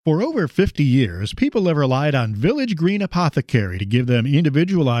For over 50 years, people have relied on Village Green Apothecary to give them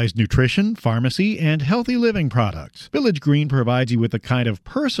individualized nutrition, pharmacy, and healthy living products. Village Green provides you with the kind of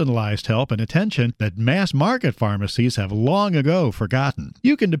personalized help and attention that mass-market pharmacies have long ago forgotten.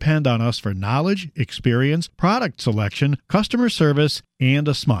 You can depend on us for knowledge, experience, product selection, customer service, and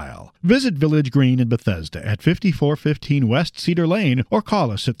a smile. Visit Village Green in Bethesda at 5415 West Cedar Lane or call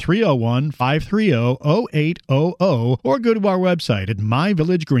us at 301-530-0800 or go to our website at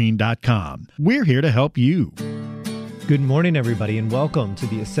myvillagegreen.com. We're here to help you. Good morning, everybody, and welcome to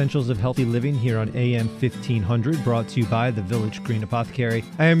the Essentials of Healthy Living here on AM 1500, brought to you by the Village Green Apothecary.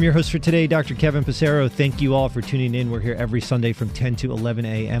 I am your host for today, Dr. Kevin Passero. Thank you all for tuning in. We're here every Sunday from 10 to 11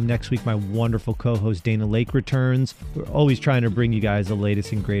 a.m. Next week, my wonderful co-host Dana Laake returns. We're always trying to bring you guys the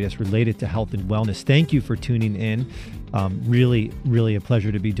latest and greatest related to health and wellness. Thank you for tuning in. Really a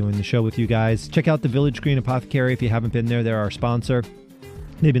pleasure to be doing the show with you guys. Check out the Village Green Apothecary if you haven't been there. They're our sponsor.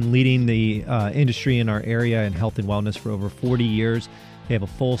 They've been leading the industry in our area in health and wellness for over 40 years. They have a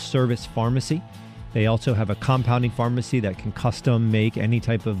full-service pharmacy. They also have a compounding pharmacy that can custom make any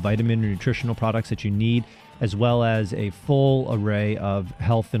type of vitamin or nutritional products that you need, as well as a full array of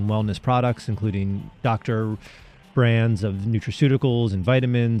health and wellness products, including doctor brands of nutraceuticals and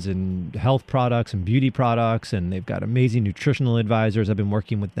vitamins and health products and beauty products. And they've got amazing nutritional advisors. I've been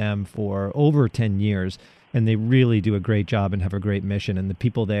working with them for over 10 years. And they really do a great job and have a great mission. And the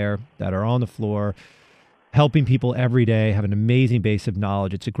people there that are on the floor helping people every day have an amazing base of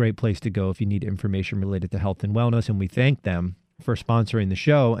knowledge. It's a great place to go if you need information related to health and wellness. And we thank them for sponsoring the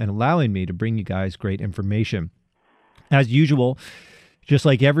show and allowing me to bring you guys great information. As usual, just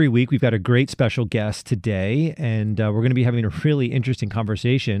like every week, we've got a great special guest today. And we're going to be having a really interesting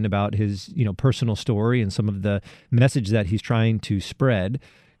conversation about his personal story and some of the message that he's trying to spread.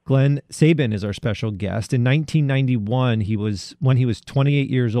 Glenn Sabin is our special guest. In 1991, when he was 28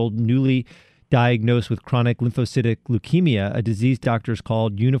 years old, newly diagnosed with chronic lymphocytic leukemia, a disease doctors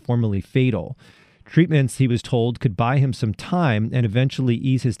called uniformly fatal. Treatments, he was told, could buy him some time and eventually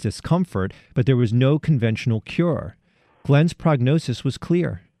ease his discomfort, but there was no conventional cure. Glenn's prognosis was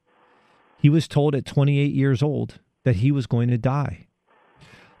clear. He was told at 28 years old that he was going to die.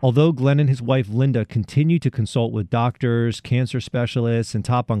 Although Glenn and his wife, Linda, continued to consult with doctors, cancer specialists, and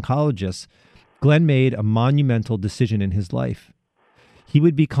top oncologists, Glenn made a monumental decision in his life. He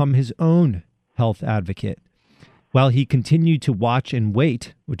would become his own health advocate. While he continued to watch and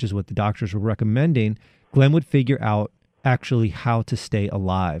wait, which is what the doctors were recommending, Glenn would figure out actually how to stay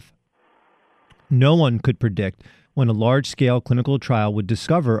alive. No one could predict when a large-scale clinical trial would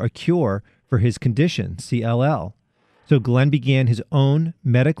discover a cure for his condition, CLL. So Glenn began his own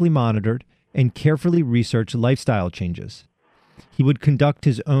medically monitored and carefully researched lifestyle changes. He would conduct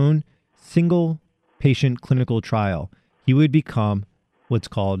his own single patient clinical trial. He would become what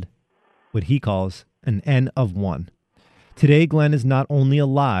he calls an N of 1. Today, Glenn is not only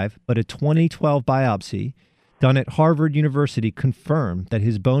alive, but a 2012 biopsy done at Harvard University confirmed that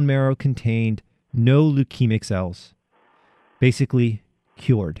his bone marrow contained no leukemic cells. Basically,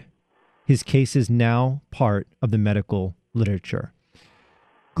 cured. His case is now part of the medical literature.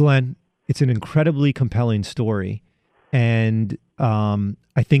 Glenn, it's an incredibly compelling story. And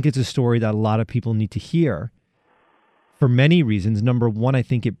I think it's a story that a lot of people need to hear for many reasons. Number one, I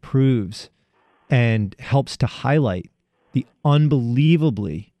think it proves and helps to highlight the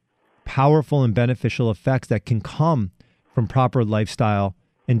unbelievably powerful and beneficial effects that can come from proper lifestyle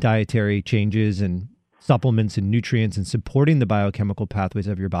and dietary changes and supplements and nutrients and supporting the biochemical pathways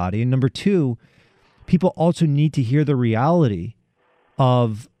of your body. And number two, people also need to hear the reality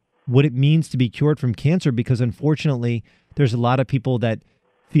of what it means to be cured from cancer, because unfortunately, there's a lot of people that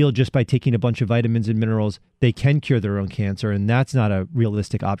feel just by taking a bunch of vitamins and minerals, they can cure their own cancer. And that's not a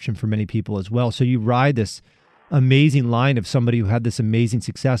realistic option for many people as well. So you ride this amazing line of somebody who had this amazing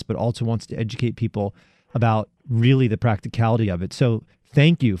success, but also wants to educate people about really the practicality of it. So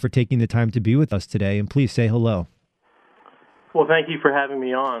thank you for taking the time to be with us today, and please say hello. Well, thank you for having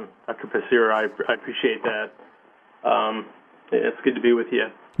me on, Dr. Passero. I appreciate that. It's good to be with you.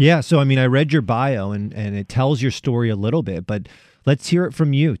 Yeah, so I read your bio, and it tells your story a little bit, but let's hear it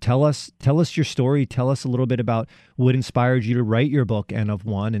from you. Tell us your story. Tell us a little bit about what inspired you to write your book, N of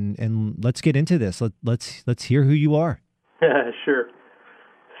 1, and let's get into this. Let's hear who you are. Sure.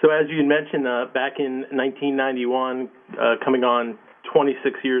 So as you mentioned, back in 1991, coming on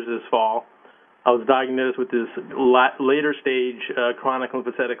 26 years this fall, I was diagnosed with this later stage chronic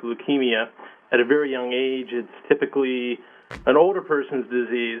lymphocytic leukemia at a very young age. It's typically an older person's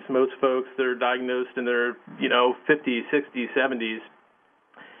disease. Most folks, they're diagnosed in their 50s, 60s, 70s.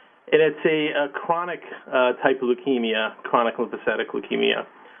 And it's a chronic type of leukemia, chronic lymphocytic leukemia.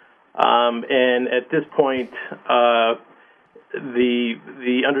 And at this point,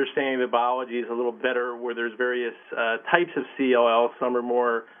 the understanding of the biology is a little better, where there's various types of CLL. Some are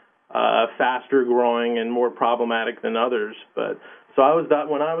more faster growing and more problematic than others. But so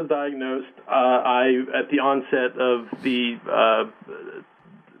when I was diagnosed, at the onset of the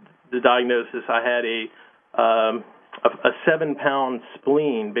diagnosis, I had a 7-pound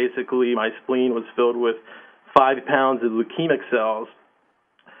spleen. Basically, my spleen was filled with 5 pounds of leukemic cells.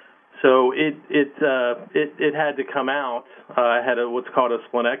 So it had to come out. I had what's called a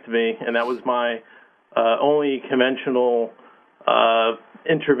splenectomy, and that was my only conventional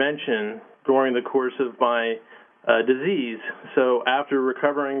intervention during the course of my disease. So after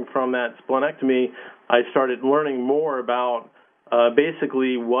recovering from that splenectomy, I started learning more about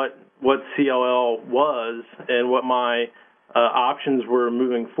basically what CLL was and what my options were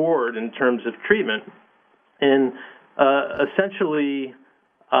moving forward in terms of treatment. And essentially,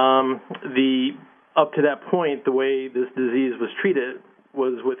 up to that point, the way this disease was treated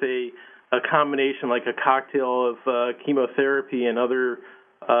was with a combination, like a cocktail of chemotherapy and other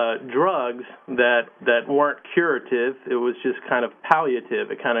drugs that weren't curative. It was just kind of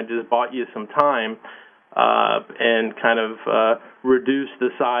palliative. It kind of just bought you some time and kind of reduced the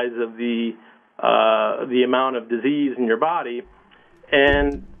size of the amount of disease in your body.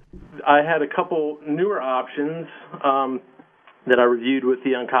 And I had a couple newer options that I reviewed with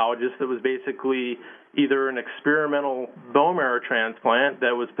the oncologist. That was basically either an experimental bone marrow transplant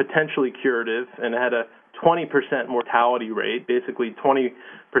that was potentially curative and had a 20% mortality rate. Basically, 20%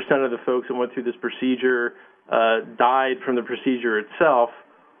 of the folks that went through this procedure died from the procedure itself,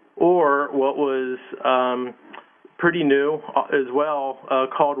 or what was pretty new as well,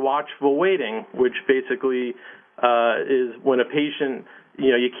 called watchful waiting, which basically is when a patient,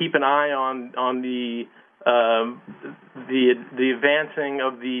 you keep an eye on the advancing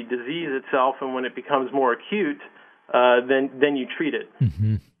of the disease itself, and when it becomes more acute, then you treat it.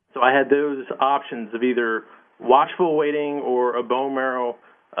 Mm-hmm. So I had those options of either watchful waiting or a bone marrow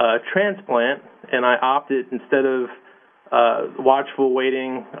transplant, and I opted, instead of watchful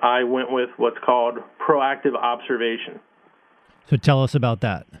waiting, I went with what's called proactive observation. So tell us about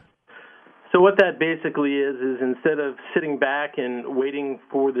that. So what that basically is instead of sitting back and waiting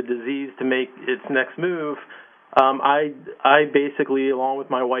for the disease to make its next move, I basically, along with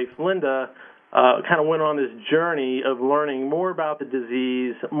my wife Linda, kind of went on this journey of learning more about the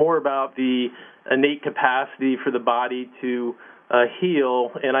disease, more about the innate capacity for the body to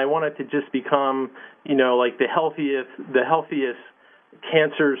heal, and I wanted to just become, like the healthiest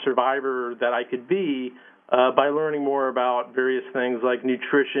cancer survivor that I could be by learning more about various things like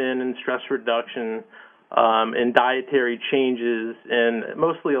nutrition and stress reduction and dietary changes, and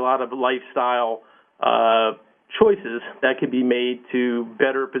mostly a lot of lifestyle choices that could be made to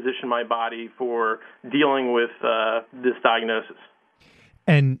better position my body for dealing with this diagnosis.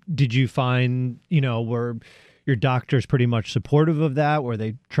 And did you find, were your doctors pretty much supportive of that? Were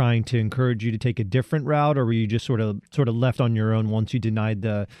they trying to encourage you to take a different route, or were you just sort of left on your own once you denied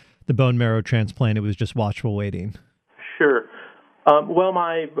the bone marrow transplant? It was just watchful waiting. Sure. Well,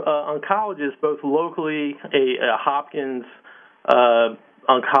 my oncologist, both locally, a Hopkins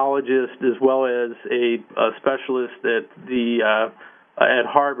oncologist, as well as a specialist at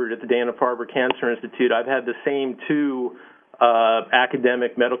Harvard, at the Dana-Farber Cancer Institute, I've had the same two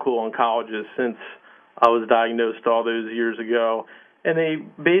academic medical oncologists since I was diagnosed all those years ago. And they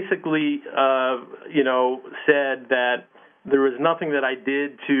basically, said that there was nothing that I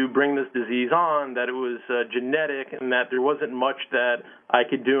did to bring this disease on, that it was genetic, and that there wasn't much that I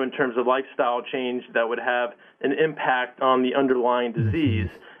could do in terms of lifestyle change that would have an impact on the underlying disease.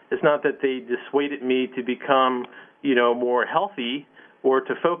 It's not that they dissuaded me to become, more healthy or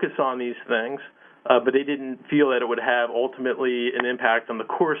to focus on these things, but they didn't feel that it would have ultimately an impact on the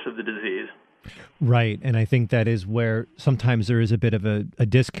course of the disease. Right, and I think that is where sometimes there is a bit of a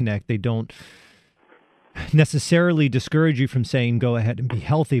disconnect. They don't necessarily discourage you from saying go ahead and be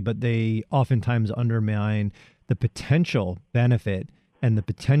healthy, but they oftentimes undermine the potential benefit and the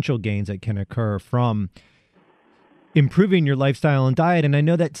potential gains that can occur from improving your lifestyle and diet. And I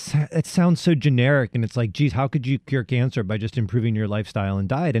know that sounds so generic, and it's like, geez, how could you cure cancer by just improving your lifestyle and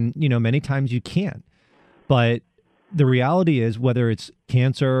diet? And, many times you can't. But the reality is, whether it's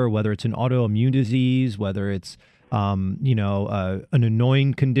cancer, or whether it's an autoimmune disease, whether it's an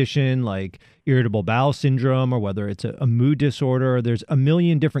annoying condition like irritable bowel syndrome, or whether it's a mood disorder, there's a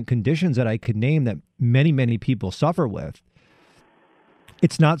million different conditions that I could name that many, many people suffer with.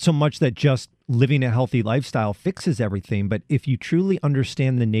 It's not so much that just living a healthy lifestyle fixes everything, but if you truly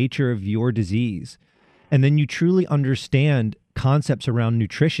understand the nature of your disease, and then you truly understand concepts around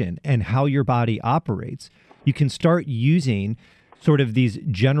nutrition and how your body operates, you can start using sort of these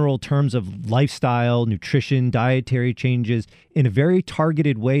general terms of lifestyle, nutrition, dietary changes in a very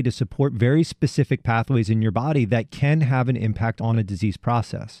targeted way to support very specific pathways in your body that can have an impact on a disease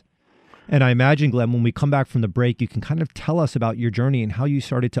process. And I imagine, Glenn, when we come back from the break, you can kind of tell us about your journey and how you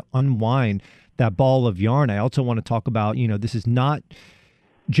started to unwind that ball of yarn. I also want to talk about, this is not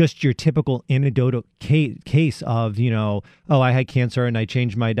just your typical anecdotal case of, I had cancer and I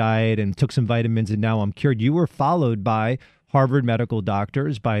changed my diet and took some vitamins and now I'm cured. You were followed by Harvard medical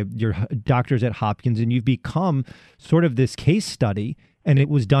doctors, by your doctors at Hopkins, and you've become sort of this case study. And it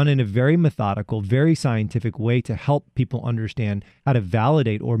was done in a very methodical, very scientific way to help people understand how to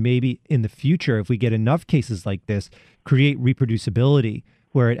validate, or maybe in the future, if we get enough cases like this, create reproducibility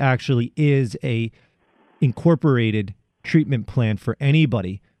where it actually is a incorporated treatment plan for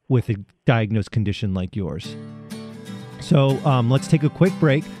anybody with a diagnosed condition like yours. So let's take a quick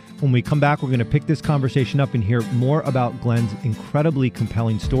break. When we come back, we're going to pick this conversation up and hear more about Glenn's incredibly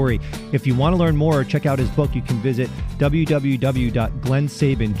compelling story. If you want to learn more or check out his book, you can visit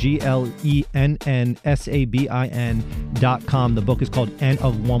www.glennsabin.com. The book is called N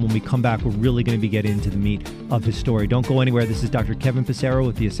of One. When we come back, we're really going to be getting into the meat of his story. Don't go anywhere. This is Dr. Kevin Passero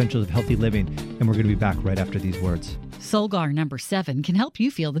with the Essentials of Healthy Living, and we're going to be back right after these words. Solgar number 7 can help you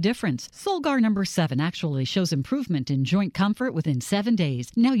feel the difference. Solgar number 7 actually shows improvement in joint comfort within 7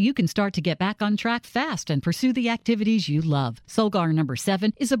 days. Now you can start to get back on track fast and pursue the activities you love. Solgar number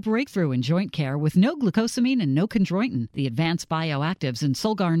 7 is a breakthrough in joint care with no glucosamine and no chondroitin. The advanced bioactives in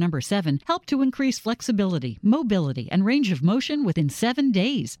Solgar number 7 help to increase flexibility, mobility, and range of motion within 7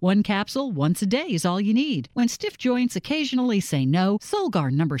 days. One capsule once a day is all you need. When stiff joints occasionally say no,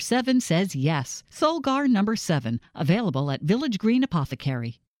 Solgar number 7 says yes. Solgar number 7, available at Village Green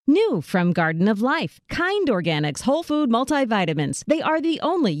Apothecary. New from Garden of Life, Kind Organics Whole Food Multivitamins. They are the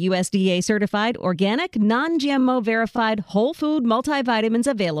only USDA-certified, organic, non-GMO verified whole food multivitamins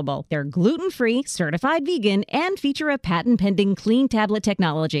available. They're gluten-free, certified vegan, and feature a patent-pending clean tablet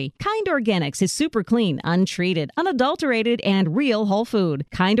technology. Kind Organics is super clean, untreated, unadulterated, and real whole food.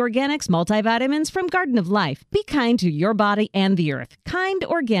 Kind Organics multivitamins from Garden of Life. Be kind to your body and the earth. Kind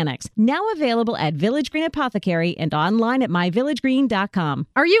Organics, now available at Village Green Apothecary and online at myvillagegreen.com.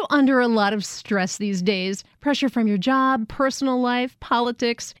 Are you under a lot of stress these days? Pressure from your job, personal life,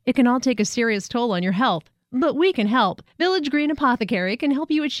 politics? It can all take a serious toll on your health. But we can help. Village Green Apothecary can help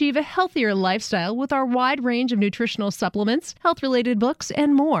you achieve a healthier lifestyle with our wide range of nutritional supplements, health-related books,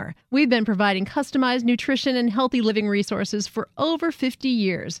 and more. We've been providing customized nutrition and healthy living resources for over 50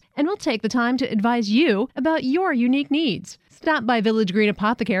 years, and we'll take the time to advise you about your unique needs. Stop by Village Green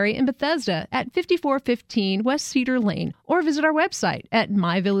Apothecary in Bethesda at 5415 West Cedar Lane, or visit our website at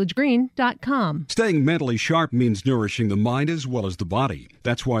myvillagegreen.com. Staying mentally sharp means nourishing the mind as well as the body.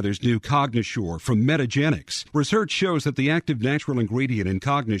 That's why there's new Cognisure from Metagenics. Research shows that the active natural ingredient in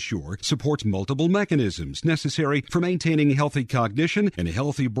Cognisure supports multiple mechanisms necessary for maintaining healthy cognition and a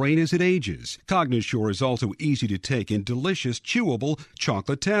healthy brain as it ages. Cognisure is also easy to take in delicious, chewable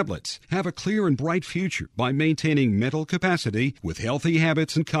chocolate tablets. Have a clear and bright future by maintaining mental capacity with healthy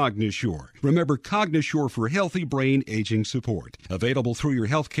habits and Cognisure. Remember, Cognisure for healthy brain aging support. Available through your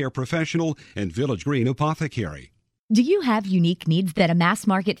healthcare professional and Village Green Apothecary. Do you have unique needs that a mass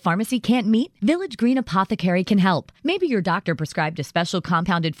market pharmacy can't meet? Village Green Apothecary can help. Maybe your doctor prescribed a special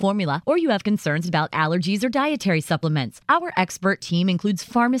compounded formula, or you have concerns about allergies or dietary supplements. Our expert team includes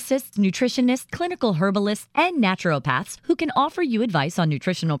pharmacists, nutritionists, clinical herbalists, and naturopaths who can offer you advice on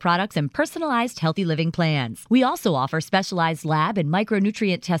nutritional products and personalized healthy living plans. We also offer specialized lab and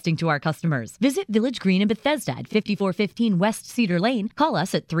micronutrient testing to our customers. Visit Village Green in Bethesda at 5415 West Cedar Lane. Call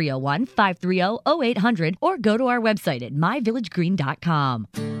us at 301-530-0800 or go to our website at myvillagegreen.com.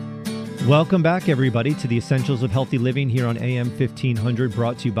 Welcome back, everybody, to the Essentials of Healthy Living here on AM 1500,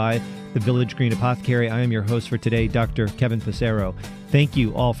 brought to you by the Village Green Apothecary. I am your host for today, Dr. Kevin Passero. Thank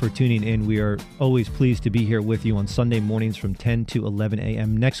you all for tuning in. We are always pleased to be here with you on Sunday mornings from 10 to 11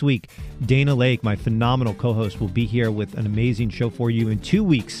 a.m. Next week, Dana Laake, my phenomenal co-host, will be here with an amazing show for you. In 2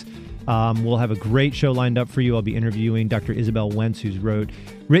 weeks, we'll have a great show lined up for you. I'll be interviewing Dr. Isabel Wentz, who's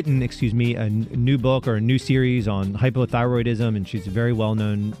written a new book or a new series on hypothyroidism, and she's a very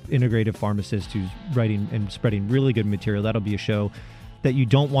well-known integrative pharmacist who's writing and spreading really good material. That'll be a show that you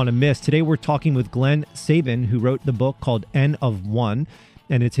don't want to miss. Today we're talking with Glenn Sabin, who wrote the book called N of One,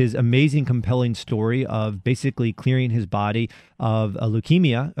 and it's his amazing, compelling story of basically clearing his body of a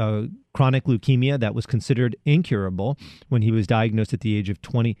leukemia, chronic leukemia that was considered incurable when he was diagnosed at the age of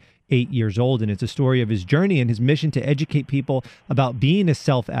 28 years old. And it's a story of his journey and his mission to educate people about being a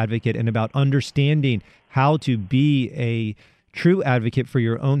self-advocate and about understanding how to be a true advocate for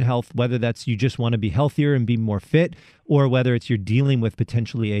your own health, whether that's you just want to be healthier and be more fit, or whether it's you're dealing with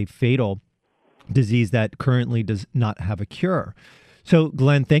potentially a fatal disease that currently does not have a cure. So,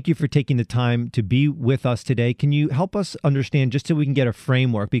 Glenn, thank you for taking the time to be with us today. Can you help us understand, just so we can get a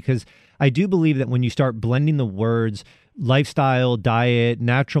framework? Because I do believe that when you start blending the words lifestyle, diet,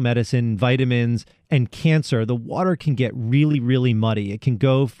 natural medicine, vitamins, and cancer, the water can get really, really muddy. It can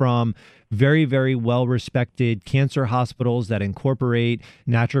go from very, very well-respected cancer hospitals that incorporate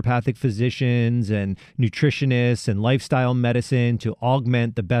naturopathic physicians and nutritionists and lifestyle medicine to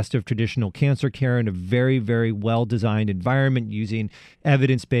augment the best of traditional cancer care in a very, very well-designed environment using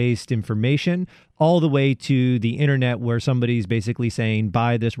evidence-based information, all the way to the internet where somebody's basically saying,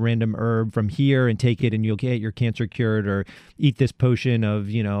 buy this random herb from here and take it and you'll get your cancer cured, or eat this potion of,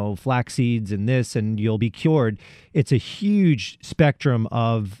 flax seeds and this and you'll be cured. It's a huge spectrum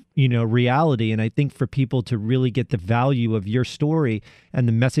of, reality. And I think for people to really get the value of your story and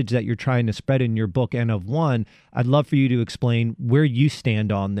the message that you're trying to spread in your book, N of One, I'd love for you to explain where you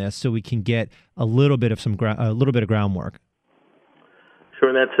stand on this so we can get a little bit of groundwork. Sure,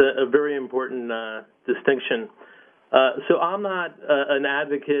 and that's a very important distinction. So I'm not an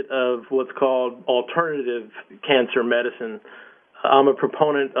advocate of what's called alternative cancer medicine. I'm a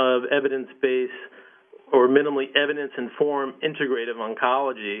proponent of evidence-based or minimally evidence-informed integrative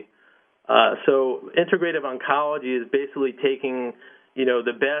oncology. So integrative oncology is basically taking,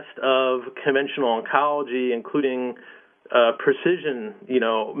 the best of conventional oncology, including precision,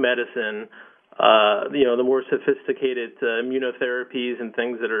 medicine, the more sophisticated immunotherapies and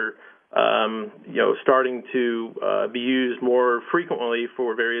things that are, starting to be used more frequently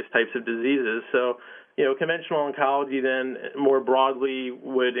for various types of diseases. So, conventional oncology then more broadly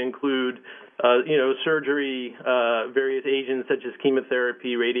would include, surgery, various agents such as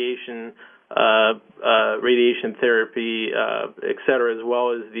chemotherapy, radiation therapy, et cetera, as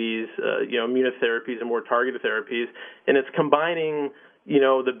well as these, immunotherapies and more targeted therapies. And it's combining,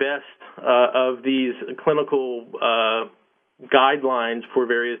 the best of these clinical guidelines for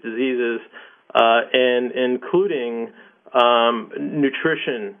various diseases and including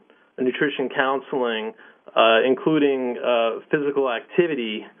nutrition counseling, including physical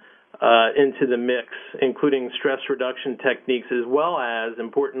activity into the mix, including stress reduction techniques, as well as,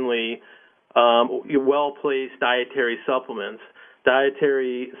 importantly, well-placed dietary supplements.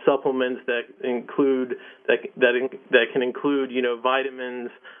 Dietary supplements that can include, vitamins,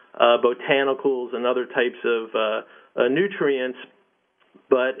 botanicals, and other types of nutrients,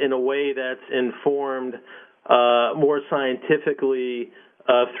 but in a way that's informed more scientifically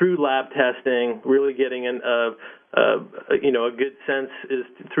through lab testing, really getting a good sense is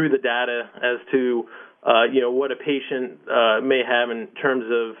through the data as to what a patient may have in terms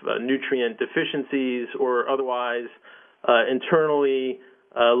of nutrient deficiencies or otherwise. Internally,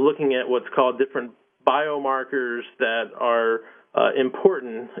 looking at what's called different biomarkers that are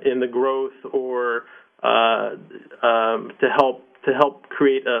important in the growth or to help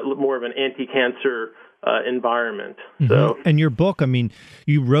create more of an anti-cancer environment. Mm-hmm. So, and your book,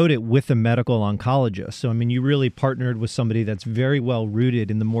 you wrote it with a medical oncologist. So, you really partnered with somebody that's very well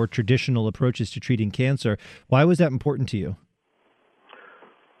rooted in the more traditional approaches to treating cancer. Why was that important to you?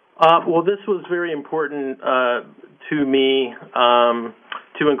 Well, this was very important to me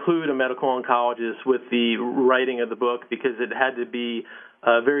to include a medical oncologist with the writing of the book because it had to be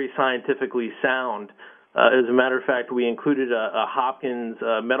very scientifically sound. As a matter of fact, we included a Hopkins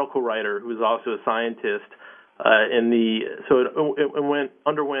medical writer who was also a scientist so it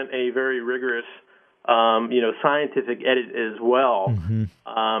underwent a very rigorous scientific edit as well.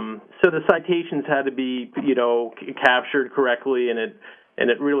 Mm-hmm. So the citations had to be captured correctly, and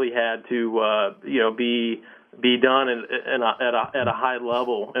it really had to be done at a high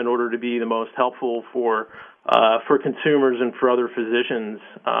level in order to be the most helpful for consumers and for other physicians.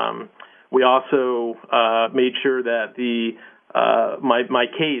 We also made sure that my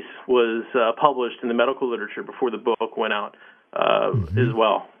case was published in the medical literature before the book went out as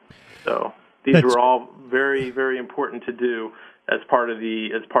well. So these were all very, very important to do as part of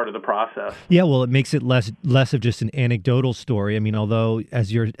the process. Yeah, well, it makes it less of just an anecdotal story. Although as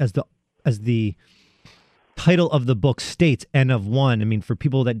the title of the book states, N of One. For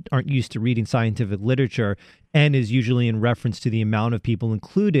people that aren't used to reading scientific literature, N is usually in reference to the amount of people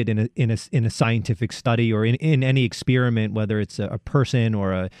included in a scientific study or in any experiment, whether it's a person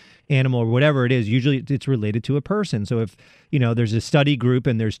or a animal or whatever it is. Usually it's related to a person. So if there's a study group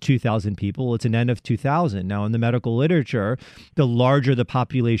and there's 2,000 people, it's an N of 2,000. Now in the medical literature, the larger the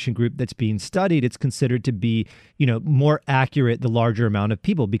population group that's being studied, it's considered to be more accurate, the larger amount of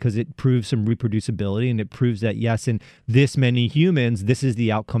people, because it proves some reproducibility and it proves that yes, in this many humans, this is the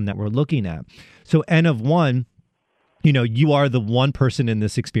outcome that we're looking at. So N of 1, you are the one person in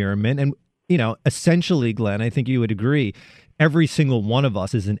this experiment. And, essentially, Glenn, I think you would agree, every single one of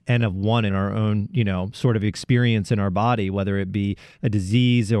us is an N of 1 in our own, sort of experience in our body, whether it be a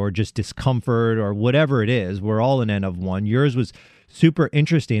disease or just discomfort or whatever it is. We're all an N of 1. Yours was super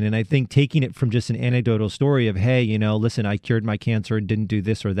interesting. And I think taking it from just an anecdotal story of, hey, listen, I cured my cancer and didn't do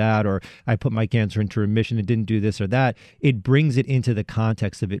this or that, or I put my cancer into remission and didn't do this or that, it brings it into the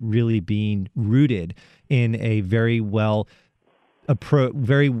context of it really being rooted in a very well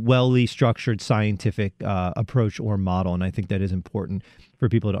structured scientific approach or model. And I think that is important for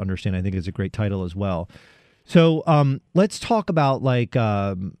people to understand. I think it's a great title as well. So let's talk about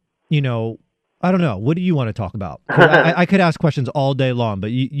I don't know. What do you want to talk about? I could ask questions all day long,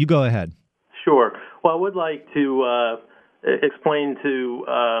 but you go ahead. Sure. Well, I would like to explain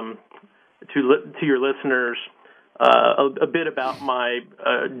to your listeners a bit about my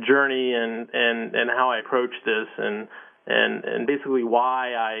journey and how I approached this, and basically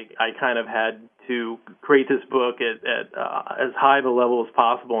why I kind of had to create this book at as high of a level as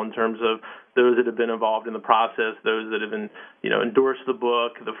possible in terms of those that have been involved in the process, those that have been, endorsed the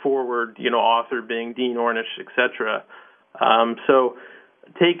book, the forward, author being Dean Ornish, etc. So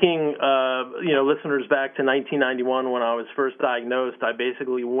taking, listeners back to 1991 when I was first diagnosed, I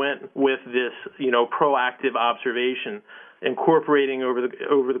basically went with this, proactive observation, incorporating over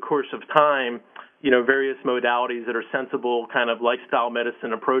the course of time, various modalities that are sensible kind of lifestyle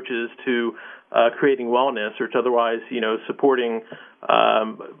medicine approaches to creating wellness, or to otherwise, supporting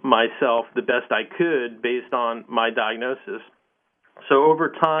myself the best I could based on my diagnosis. So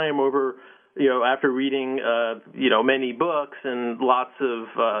over time, after reading, many books and lots of,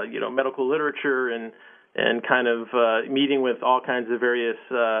 medical literature and kind of meeting with all kinds of various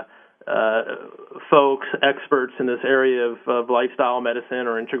folks, experts in this area of lifestyle medicine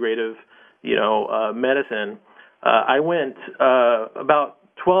or integrative, medicine, I went about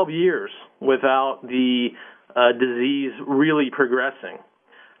 12 years without the disease really progressing.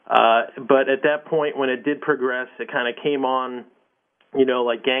 But at that point, when it did progress, it kind of came on,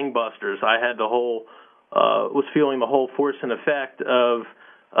 like gangbusters. I had was feeling the whole force and effect of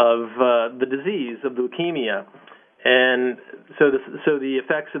the disease, of leukemia. And so the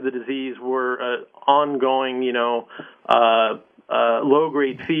effects of the disease were ongoing,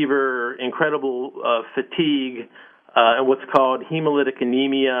 low-grade fever, incredible fatigue, and what's called hemolytic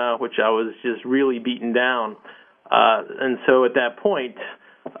anemia, which I was just really beaten down. And so at that point,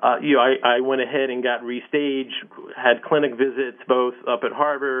 I went ahead and got restaged, had clinic visits both up at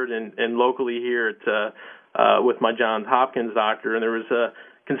Harvard and locally here at with my Johns Hopkins doctor, and there was a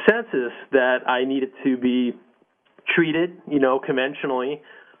consensus that I needed to be treated, conventionally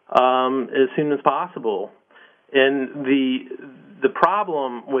as soon as possible. And the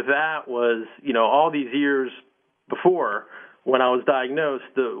problem with that was, all these years before when I was diagnosed,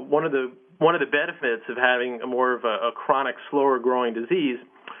 one of the benefits of having more of a chronic, slower growing disease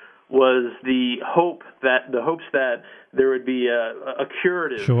was the hopes that there would be a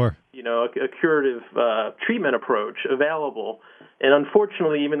curative, sure, a curative treatment approach available. And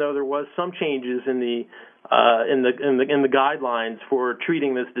unfortunately, even though there was some changes in the guidelines for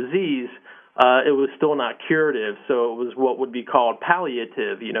treating this disease, it was still not curative. So it was what would be called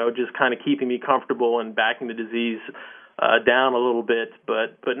palliative, just kind of keeping me comfortable and backing the disease down a little bit,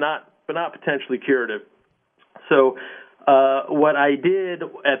 but not potentially curative. So what I did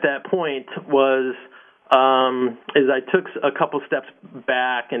at that point was is I took a couple steps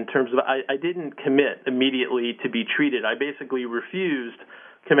back in terms of I didn't commit immediately to be treated. I basically refused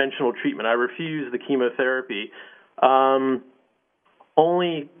conventional treatment. I refused the chemotherapy,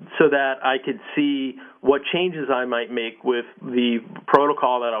 only so that I could see what changes I might make with the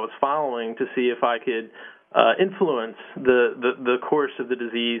protocol that I was following to see if I could influence the course of the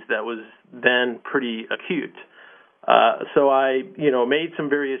disease that was then pretty acute. So I, made some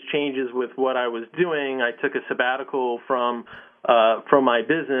various changes with what I was doing. I took a sabbatical from my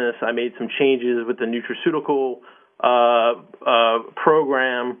business. I made some changes with the nutraceutical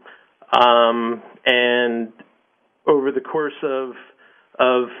program, and over the course of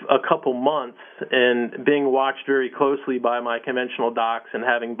of a couple months and being watched very closely by my conventional docs and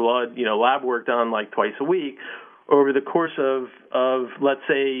having blood, lab work done like twice a week, over the course of let's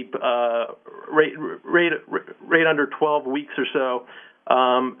say right under 12 weeks or so,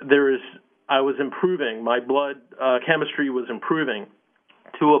 I was improving. My blood chemistry was improving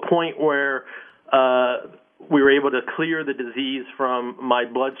to a point where we were able to clear the disease from my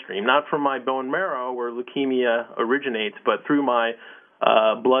bloodstream, not from my bone marrow where leukemia originates, but through my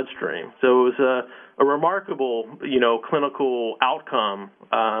bloodstream. So it was a remarkable, clinical outcome,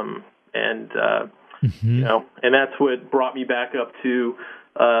 and that's what brought me back to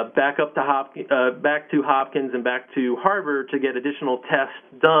Hopkins and back to Harvard to get additional tests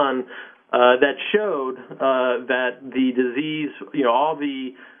done that showed that the disease, all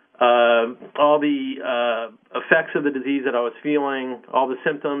the effects of the disease that I was feeling, all the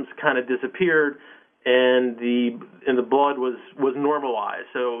symptoms kind of disappeared, and the blood was normalized.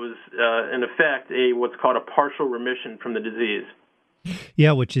 So it was in effect what's called a partial remission from the disease.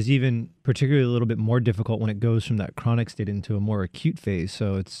 Yeah, which is even particularly a little bit more difficult when it goes from that chronic state into a more acute phase.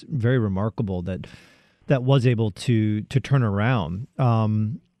 So it's very remarkable that was able to turn around. I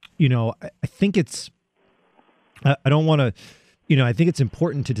think it's, I don't want to, I think it's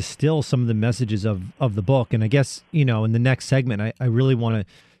important to distill some of the messages of the book. And I guess, in the next segment, I really want to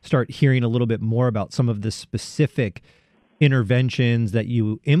start hearing a little bit more about some of the specific interventions that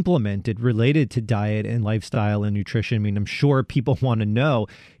you implemented related to diet and lifestyle and nutrition. I mean, I'm sure people want to know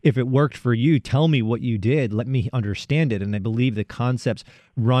if it worked for you. Tell me what you did. Let me understand it. And I believe the concepts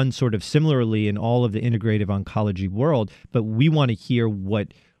run sort of similarly in all of the integrative oncology world, but we want to hear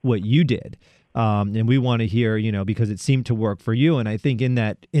what you did. And we want to hear, because it seemed to work for you. And I think in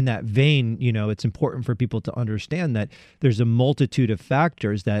that vein, it's important for people to understand that there's a multitude of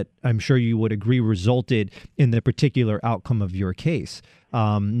factors that I'm sure you would agree resulted in the particular outcome of your case.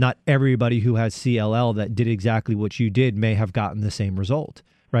 Not everybody who has CLL that did exactly what you did may have gotten the same result,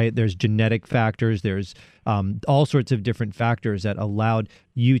 right? There's genetic factors. There's all sorts of different factors that allowed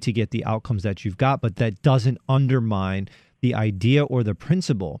you to get the outcomes that you've got, but that doesn't undermine the idea or the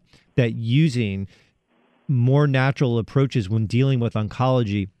principle that using more natural approaches when dealing with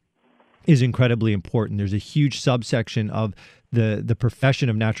oncology is incredibly important. There's a huge subsection of the profession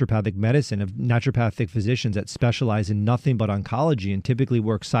of naturopathic medicine, of naturopathic physicians that specialize in nothing but oncology and typically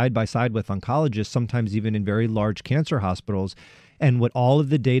work side by side with oncologists, sometimes even in very large cancer hospitals. And what all of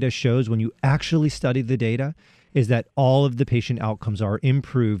the data shows when you actually study the data is that all of the patient outcomes are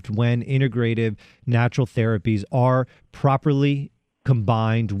improved when integrative natural therapies are properly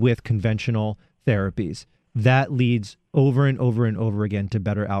combined with conventional therapies. That leads over and over and over again to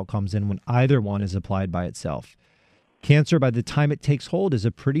better outcomes than when either one is applied by itself. Cancer, by the time it takes hold, is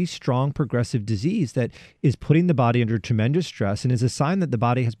a pretty strong progressive disease that is putting the body under tremendous stress and is a sign that the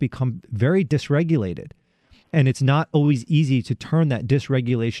body has become very dysregulated. And it's not always easy to turn that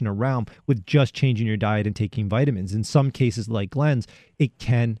dysregulation around with just changing your diet and taking vitamins. In some cases, like Glenn's, it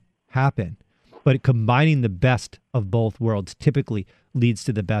can happen. But combining the best of both worlds typically leads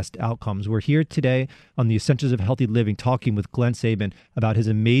to the best outcomes. We're here today on the Essentials of Healthy Living talking with Glenn Sabin about his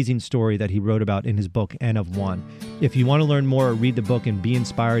amazing story that he wrote about in his book, N of One. If you want to learn more or read the book and be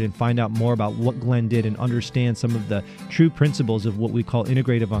inspired and find out more about what Glenn did and understand some of the true principles of what we call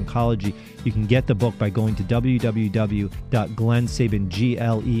integrative oncology, you can get the book by going to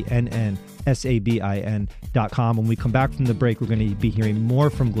www.glennsabin.com. When we come back from the break, we're going to be hearing more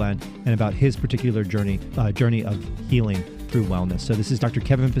from Glenn and about his particular journey of healing through wellness. So this is Dr.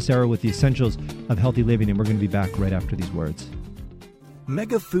 Kevin Passero with the Essentials of Healthy Living, and we're going to be back right after these words.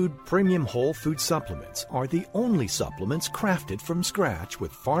 Mega Food Premium Whole Food Supplements are the only supplements crafted from scratch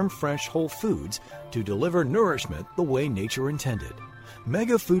with farm-fresh whole foods to deliver nourishment the way nature intended.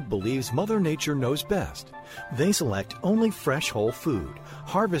 Mega Food believes Mother Nature knows best. They select only fresh whole food,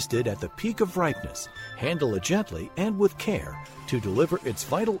 harvested at the peak of ripeness, handle it gently and with care to deliver its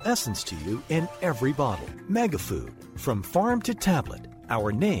vital essence to you in every bottle. Mega Food, from farm to tablet.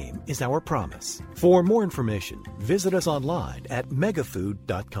 Our name is our promise. For more information, visit us online at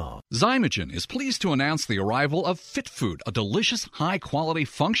megafood.com. Zymogen is pleased to announce the arrival of Fit Food, a delicious, high-quality,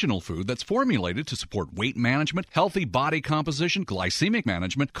 functional food that's formulated to support weight management, healthy body composition, glycemic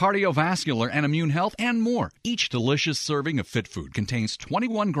management, cardiovascular and immune health, and more. Each delicious serving of Fit Food contains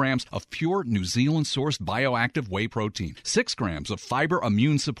 21 grams of pure New Zealand-sourced bioactive whey protein, 6 grams of fiber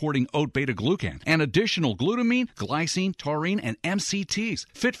immune-supporting oat beta-glucan, and additional glutamine, glycine, taurine, and MCT expertise.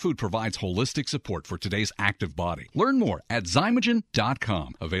 Fit Food provides holistic support for today's active body. Learn more at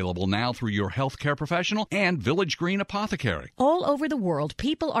Zymogen.com. Available now through your healthcare professional and Village Green Apothecary. All over the world,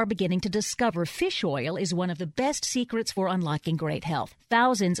 people are beginning to discover fish oil is one of the best secrets for unlocking great health.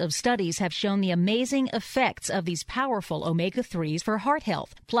 Thousands of studies have shown the amazing effects of these powerful omega-3s for heart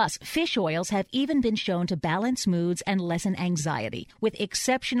health. Plus, fish oils have even been shown to balance moods and lessen anxiety. With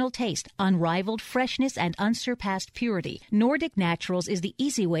exceptional taste, unrivaled freshness, and unsurpassed purity, Nordic Naturals is the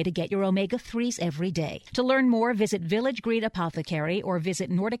easy way to get your omega-3s every day. To learn more, visit Village Green Apothecary or visit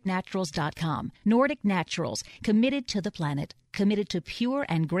NordicNaturals.com. Nordic Naturals, committed to the planet, committed to pure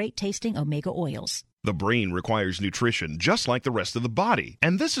and great-tasting omega oils. The brain requires nutrition just like the rest of the body,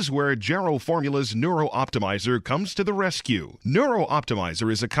 and this is where Jarrow Formula's Neuro Optimizer comes to the rescue. Neuro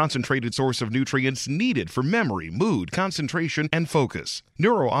Optimizer is a concentrated source of nutrients needed for memory, mood, concentration, and focus.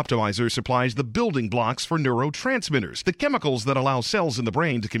 Neuro Optimizer supplies the building blocks for neurotransmitters, the chemicals that allow cells in the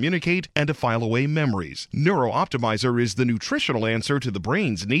brain to communicate and to file away memories. Neuro Optimizer is the nutritional answer to the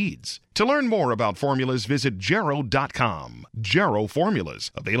brain's needs. To learn more about formulas, visit Jarrow.com. Jarrow Formulas,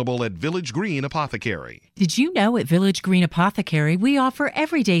 available at Village Green Apothecary. Did you know at Village Green Apothecary we offer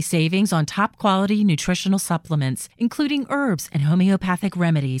everyday savings on top quality nutritional supplements, including herbs and homeopathic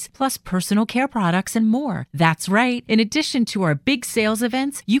remedies, plus personal care products and more? That's right. In addition to our big sales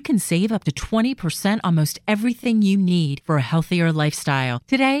events, you can save up to 20% on most everything you need for a healthier lifestyle.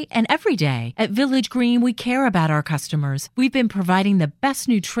 Today and every day at Village Green, we care about our customers. We've been providing the best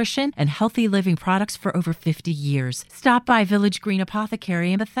nutrition and healthy living products for over 50 years. Stop by Village Green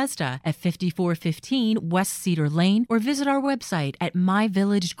Apothecary in Bethesda at 5415 West Cedar Lane or visit our website at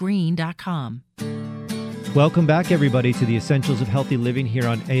myvillagegreen.com. Welcome back, everybody, to the Essentials of Healthy Living here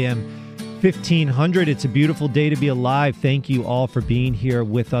on AM 1500. It's a beautiful day to be alive. Thank you all for being here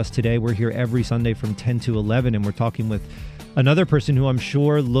with us today. We're here every Sunday from 10 to 11, and we're talking with another person who I'm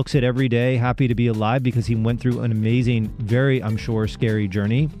sure looks at every day happy to be alive because he went through an amazing, very, I'm sure, scary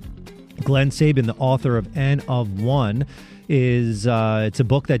journey. Glenn Sabin, the author of N of One, it's a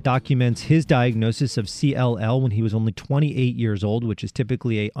book that documents his diagnosis of CLL when he was only 28 years old, which is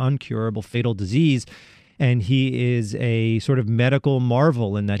typically a uncurable fatal disease. And he is a sort of medical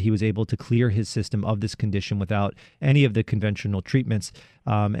marvel in that he was able to clear his system of this condition without any of the conventional treatments.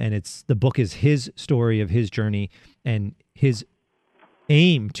 And the book is his story of his journey and his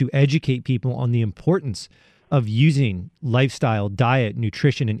aim to educate people on the importance of using lifestyle, diet,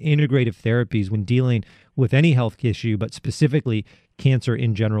 nutrition, and integrative therapies when dealing with any health issue, but specifically cancer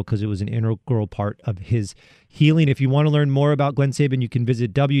in general, because it was an integral part of his healing. If you want to learn more about Glenn Sabin, you can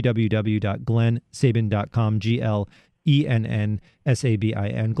visit www.glennsabin.com,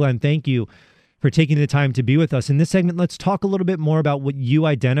 GLENNSABIN. Glenn, thank you for taking the time to be with us. In this segment, let's talk a little bit more about what you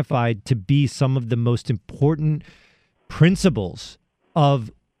identified to be some of the most important principles of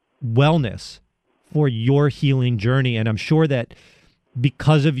wellness for your healing journey. And I'm sure that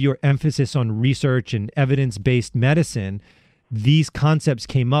because of your emphasis on research and evidence-based medicine, these concepts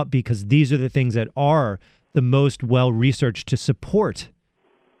came up because these are the things that are the most well-researched to support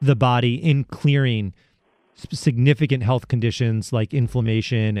the body in clearing significant health conditions like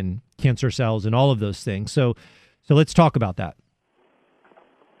inflammation and cancer cells and all of those things. So let's talk about that.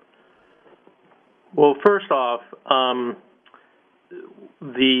 Well, first off,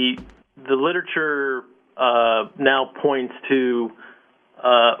 the literature now points to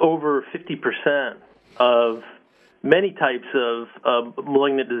over 50% of many types of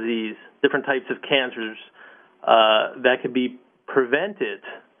malignant disease, different types of cancers that could be prevented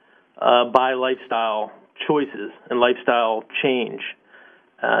by lifestyle choices and lifestyle change.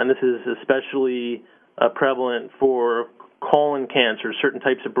 And this is especially prevalent for colon cancer, certain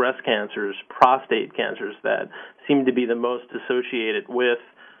types of breast cancers, prostate cancers that seem to be the most associated with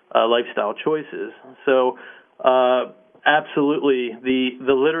lifestyle choices. So absolutely,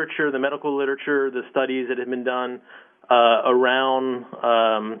 the literature, the medical literature, the studies that have been done around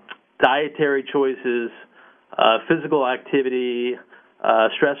dietary choices, physical activity,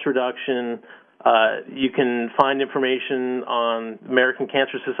 stress reduction. You can find information on American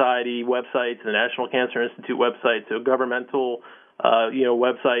Cancer Society websites, the National Cancer Institute websites, so governmental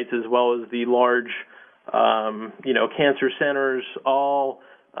websites, as well as the large cancer centers, all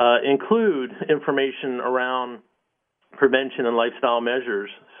include information around prevention and lifestyle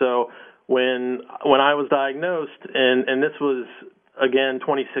measures. So when I was diagnosed, and this was again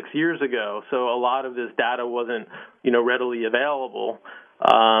 26 years ago, so a lot of this data wasn't readily available.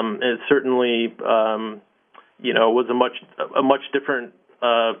 It certainly was a much different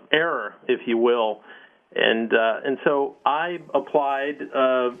era, if you will. And so I applied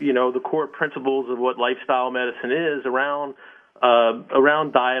the core principles of what lifestyle medicine is around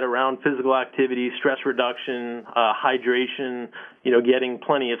around diet, around physical activity, stress reduction, hydration, getting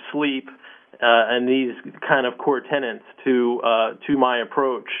plenty of sleep, and these kind of core tenets to my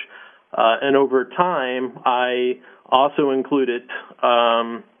approach. And over time, I also included,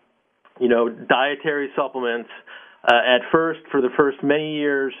 dietary supplements. At first, for the first many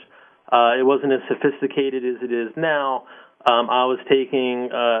years, it wasn't as sophisticated as it is now. I was taking,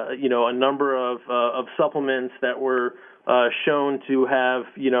 a number of supplements that were shown to have,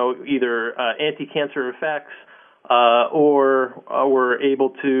 either anti-cancer effects or were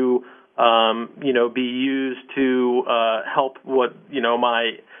able to, be used to help what,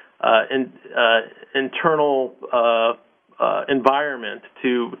 my internal environment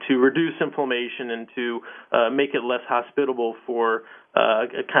to reduce inflammation and to make it less hospitable for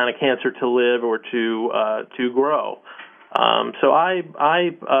a kind of cancer to live or to grow. So I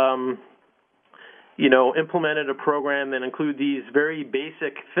implemented a program that included these very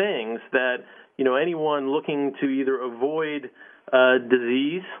basic things that, anyone looking to either avoid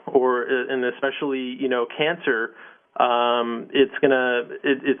disease or, and especially, cancer,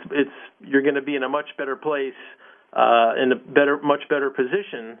 you're gonna be in a much better place, much better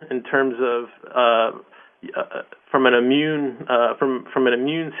position in terms of from an immune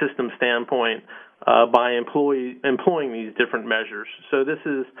system standpoint. By employing these different measures. So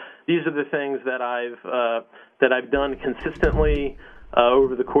these are the things that I've done consistently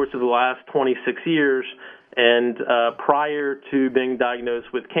over the course of the last 26 years. And prior to being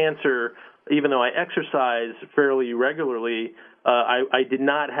diagnosed with cancer, even though I exercise fairly regularly, I did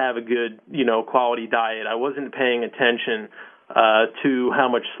not have a good quality diet. I wasn't paying attention to how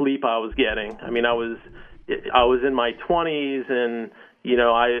much sleep I was getting. I mean, I was in my 20s and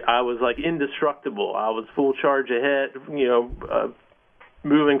I was like indestructible. I was full charge ahead,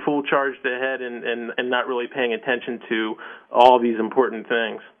 moving full charge ahead and not really paying attention to all these important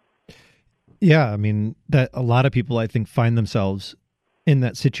things. Yeah, I mean, that a lot of people, I think, find themselves in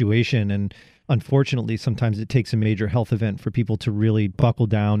that situation. And unfortunately, sometimes it takes a major health event for people to really buckle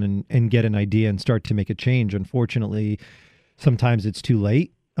down and get an idea and start to make a change. Unfortunately, sometimes it's too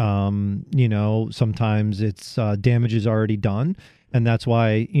late. Sometimes it's damage is already done. And that's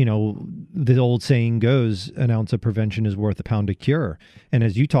why, the old saying goes, an ounce of prevention is worth a pound of cure. And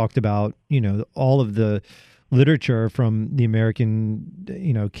as you talked about, all of the literature from the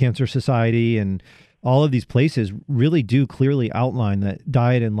American, Cancer Society and all of these places really do clearly outline that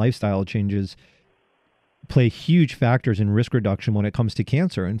diet and lifestyle changes play huge factors in risk reduction when it comes to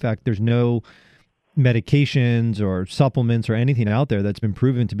cancer. In fact, there's no medications or supplements or anything out there that's been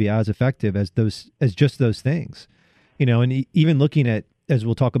proven to be as effective as just those things. And even looking at, as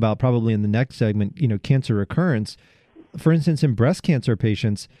we'll talk about probably in the next segment, cancer recurrence, for instance, in breast cancer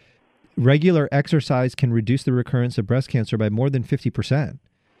patients, regular exercise can reduce the recurrence of breast cancer by more than 50%.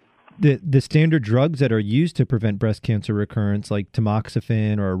 The standard drugs that are used to prevent breast cancer recurrence, like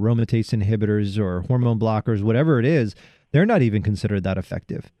tamoxifen or aromatase inhibitors or hormone blockers, whatever it is, they're not even considered that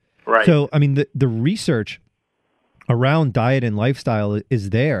effective. Right. So, I mean, the research around diet and lifestyle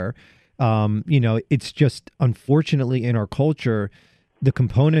is there. It's just unfortunately in our culture, the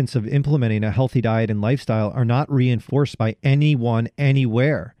components of implementing a healthy diet and lifestyle are not reinforced by anyone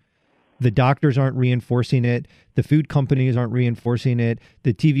anywhere. The doctors aren't reinforcing it. The food companies aren't reinforcing it.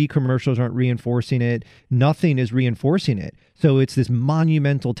 The TV commercials aren't reinforcing it. Nothing is reinforcing it. So it's this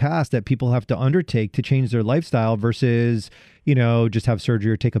monumental task that people have to undertake to change their lifestyle versus, just have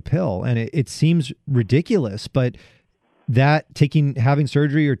surgery or take a pill. And it seems ridiculous, but that having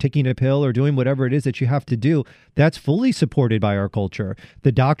surgery or taking a pill or doing whatever it is that you have to do, that's fully supported by our culture.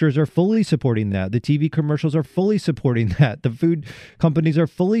 The doctors are fully supporting that. The TV commercials are fully supporting that. The food companies are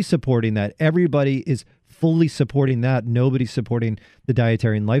fully supporting that. Everybody is fully supporting that. Nobody's supporting the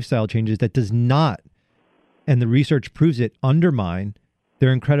dietary and lifestyle changes that does not, and the research proves it, undermine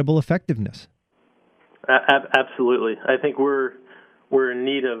their incredible effectiveness. Absolutely. I think we're in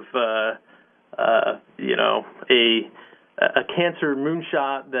need of a cancer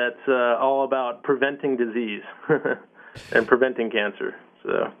moonshot that's all about preventing disease and preventing cancer.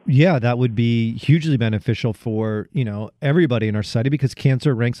 So yeah, that would be hugely beneficial for, everybody in our society, because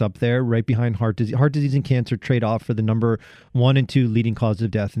cancer ranks up there right behind heart disease. Heart disease and cancer trade off for the number 1 and 2 leading causes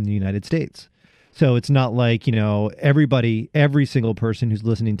of death in the United States. So it's not like, every single person who's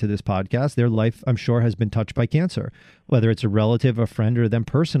listening to this podcast, their life, I'm sure, has been touched by cancer, whether it's a relative, a friend, or them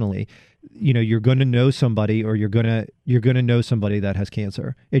personally. You're going to know somebody, or you're going to know somebody that has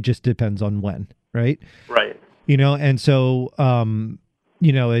cancer. It just depends on when, right? Right. And so,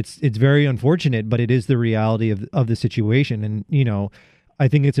 it's very unfortunate, but it is the reality of the situation. And, I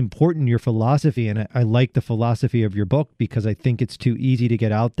think it's important, your philosophy, and I like the philosophy of your book, because I think it's too easy to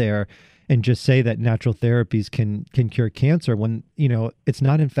get out there and just say that natural therapies can cure cancer when, it's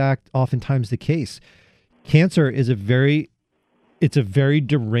not in fact oftentimes the case. Cancer is a very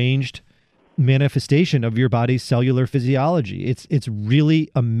deranged manifestation of your body's cellular physiology. It's really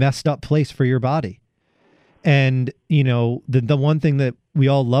a messed up place for your body. And, the one thing that we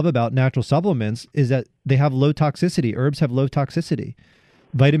all love about natural supplements is that they have low toxicity. Herbs have low toxicity.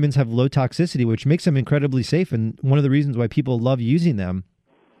 Vitamins have low toxicity, which makes them incredibly safe. And one of the reasons why people love using them,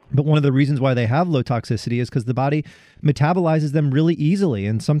 but one of the reasons why they have low toxicity is because the body metabolizes them really easily.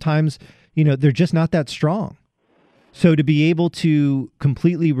 And sometimes, they're just not that strong. So to be able to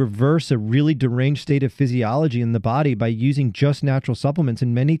completely reverse a really deranged state of physiology in the body by using just natural supplements,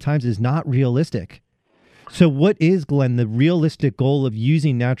 and many times is not realistic. So what is, Glenn, the realistic goal of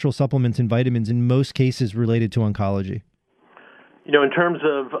using natural supplements and vitamins in most cases related to oncology? In terms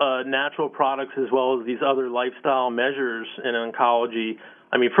of natural products as well as these other lifestyle measures in oncology,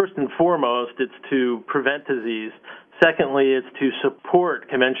 first and foremost, it's to prevent disease. Secondly, it's to support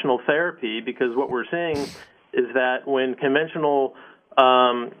conventional therapy, because what we're seeing is that when conventional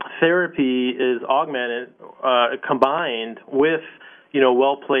therapy is augmented, combined with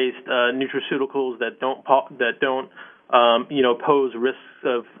well-placed nutraceuticals that don't pose risks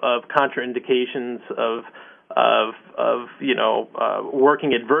of contraindications of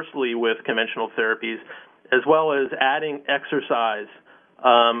working adversely with conventional therapies, as well as adding exercise,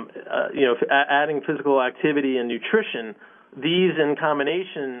 adding physical activity and nutrition. These in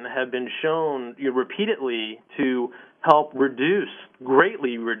combination have been shown repeatedly to help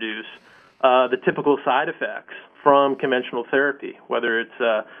greatly reduce the typical side effects from conventional therapy, whether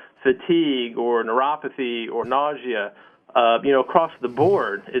it's fatigue or neuropathy or nausea. Across the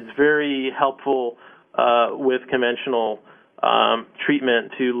board, it's very helpful with conventional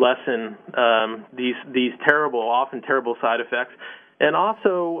treatment to lessen these often terrible side effects. And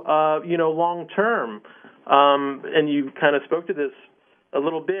also, long term, and you kind of spoke to this a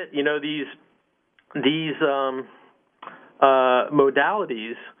little bit, these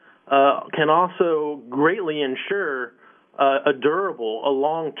modalities can also greatly ensure a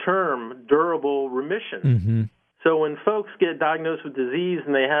long-term durable remission. Mm-hmm. So when folks get diagnosed with disease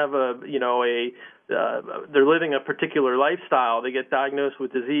and they have they're living a particular lifestyle, they get diagnosed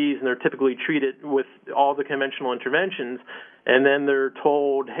with disease and they're typically treated with all the conventional interventions, and then they're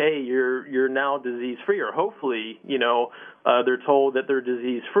told, hey, you're now disease-free, or hopefully, they're told that they're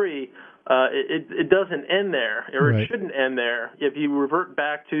disease-free. It doesn't end there, or Right. It shouldn't end there. If you revert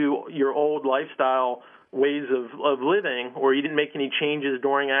back to your old lifestyle ways of living, or you didn't make any changes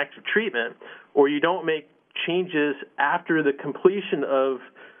during active treatment, or you don't make changes after the completion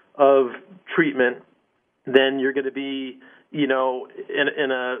of treatment, then you're going to be, the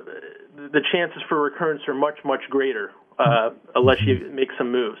chances for recurrence are much, much greater unless you make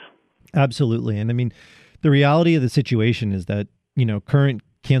some moves. Absolutely. And the reality of the situation is that, current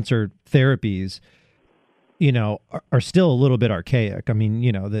cancer therapies, are still a little bit archaic.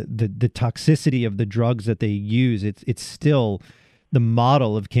 The toxicity of the drugs that they use, it's still, the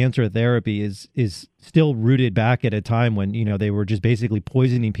model of cancer therapy is still rooted back at a time when, they were just basically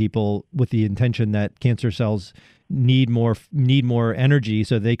poisoning people with the intention that cancer cells need more energy,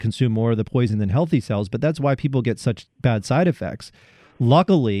 so they consume more of the poison than healthy cells. But that's why people get such bad side effects.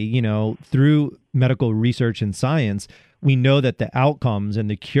 Luckily, through medical research and science, we know that the outcomes and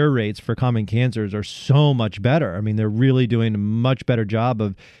the cure rates for common cancers are so much better. They're really doing a much better job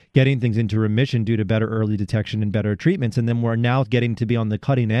of getting things into remission due to better early detection and better treatments. And then we're now getting to be on the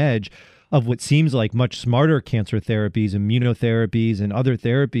cutting edge of what seems like much smarter cancer therapies, immunotherapies, and other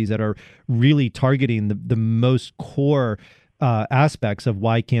therapies that are really targeting the most core aspects of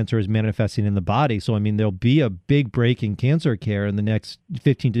why cancer is manifesting in the body. So, there'll be a big break in cancer care in the next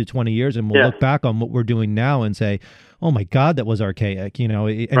 15 to 20 years, and we'll look back on what we're doing now and say, oh my God, that was archaic, and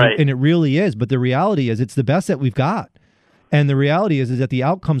it really is. But the reality is it's the best that we've got. And the reality is that the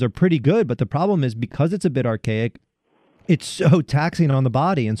outcomes are pretty good. But the problem is, because it's a bit archaic, it's so taxing on the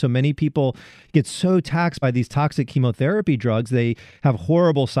body. And so many people get so taxed by these toxic chemotherapy drugs, they have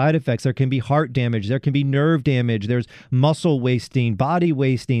horrible side effects. There can be heart damage. There can be nerve damage. There's muscle wasting, body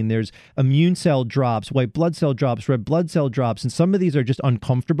wasting. There's immune cell drops, white blood cell drops, red blood cell drops. And some of these are just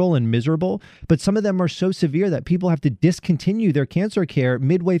uncomfortable and miserable. But some of them are so severe that people have to discontinue their cancer care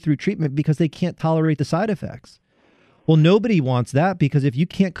midway through treatment because they can't tolerate the side effects. Well, nobody wants that, because if you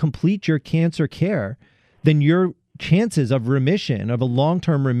can't complete your cancer care, then your chances of remission, of a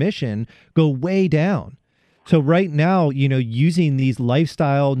long-term remission, go way down. So right now, using these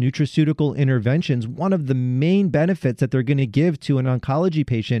lifestyle nutraceutical interventions, one of the main benefits that they're going to give to an oncology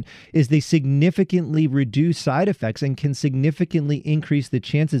patient is they significantly reduce side effects and can significantly increase the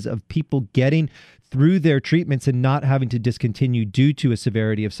chances of people getting through their treatments and not having to discontinue due to a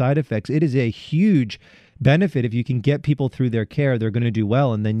severity of side effects. It is a huge benefit. If you can get people through their care, they're going to do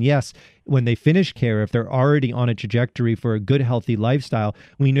well. And then, yes, when they finish care, if they're already on a trajectory for a good, healthy lifestyle,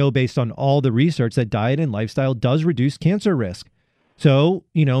 we know based on all the research that diet and lifestyle does reduce cancer risk. So,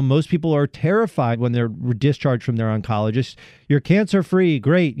 most people are terrified when they're discharged from their oncologist. You're cancer-free,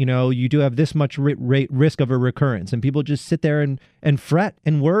 great. You do have this much risk of a recurrence. And people just sit there and fret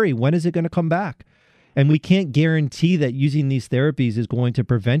and worry, when is it going to come back? And we can't guarantee that using these therapies is going to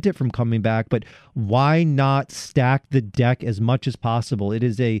prevent it from coming back, but why not stack the deck as much as possible? It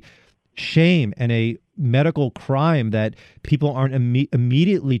is a shame and a medical crime that people aren't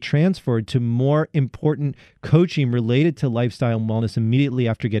immediately transferred to more important coaching related to lifestyle and wellness immediately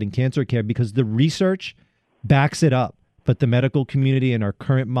after getting cancer care, because the research backs it up. But the medical community and our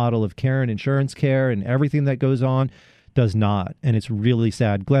current model of care and insurance care and everything that goes on does not. And it's really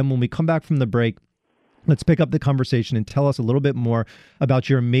sad. Glenn, when we come back from the break, let's pick up the conversation and tell us a little bit more about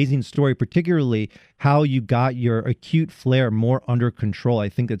your amazing story, particularly how you got your acute flare more under control. I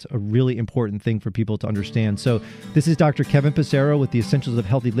think that's a really important thing for people to understand. So this is Dr. Kevin Passero with the Essentials of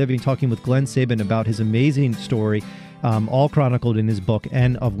Healthy Living, talking with Glenn Sabin about his amazing story, all chronicled in his book,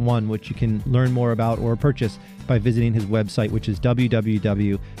 N of One, which you can learn more about or purchase by visiting his website, which is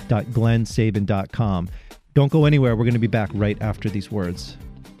www.glennsabin.com. Don't go anywhere. We're going to be back right after these words.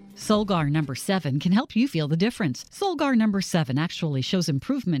 Solgar number 7 can help you feel the difference. Solgar number 7 actually shows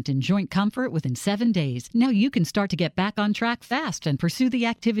improvement in joint comfort within 7 days. Now you can start to get back on track fast and pursue the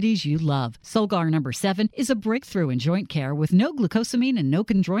activities you love. Solgar number 7 is a breakthrough in joint care with no glucosamine and no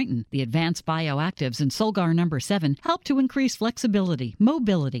chondroitin. The advanced bioactives in Solgar number 7 help to increase flexibility,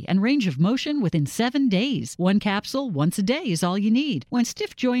 mobility, and range of motion within 7 days. One capsule once a day is all you need. When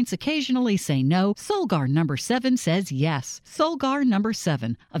stiff joints occasionally say no, Solgar number 7 says yes. Solgar number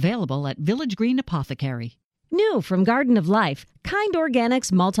 7, available at Village Green Apothecary. New from Garden of Life, Kind Organics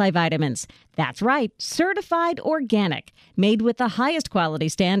multivitamins. That's right, certified organic, made with the highest quality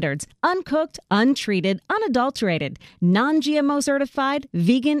standards, uncooked, untreated, unadulterated, non-GMO certified,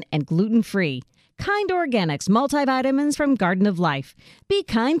 vegan, and gluten-free. Kind Organics multivitamins from Garden of Life. Be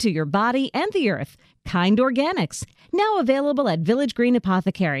kind to your body and the earth. Kind Organics, now available at Village Green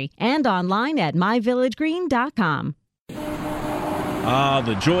Apothecary and online at myvillagegreen.com. Ah,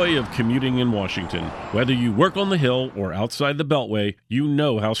 the joy of commuting in Washington. Whether you work on the Hill or outside the Beltway, you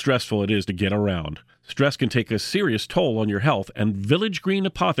know how stressful it is to get around. Stress can take a serious toll on your health, and Village Green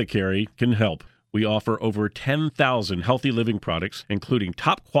Apothecary can help. We offer over 10,000 healthy living products, including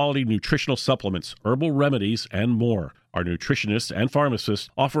top-quality nutritional supplements, herbal remedies, and more. Our nutritionists and pharmacists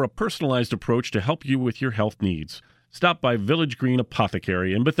offer a personalized approach to help you with your health needs. Stop by Village Green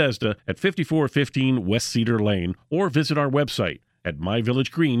Apothecary in Bethesda at 5415 West Cedar Lane, or visit our website at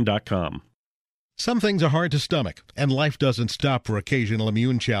myvillagegreen.com. Some things are hard to stomach, and life doesn't stop for occasional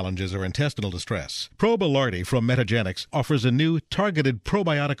immune challenges or intestinal distress. Probilardi from Metagenics offers a new, targeted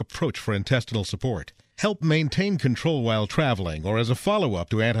probiotic approach for intestinal support. Help maintain control while traveling or as a follow-up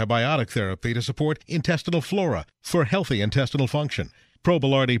to antibiotic therapy to support intestinal flora for healthy intestinal function.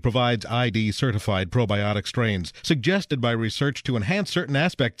 Probilardi provides ID-certified probiotic strains suggested by research to enhance certain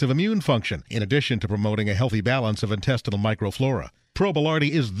aspects of immune function, in addition to promoting a healthy balance of intestinal microflora.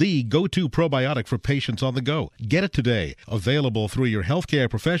 Probilardi is the go-to probiotic for patients on the go. Get it today. Available through your healthcare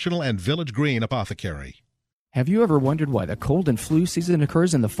professional and Village Green Apothecary. Have you ever wondered why the cold and flu season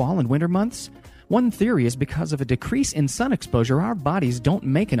occurs in the fall and winter months? One theory is because of a decrease in sun exposure, our bodies don't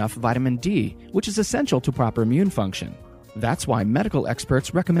make enough vitamin D, which is essential to proper immune function. That's why medical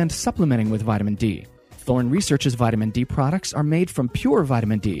experts recommend supplementing with vitamin D. Thorne Research's vitamin D products are made from pure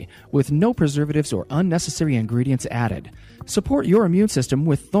vitamin D with no preservatives or unnecessary ingredients added. Support your immune system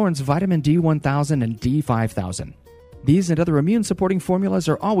with Thorne's vitamin D1000 and D5000. These and other immune-supporting formulas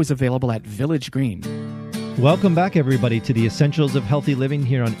are always available at Village Green. Welcome back, everybody, to the Essentials of Healthy Living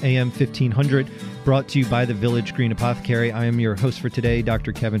here on AM 1500, brought to you by the Village Green Apothecary. I am your host for today,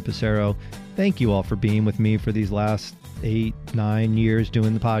 Dr. Kevin Passero. Thank you all for being with me for these last 8-9 years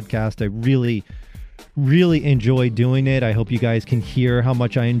doing the podcast. I really enjoy doing it. I hope you guys can hear how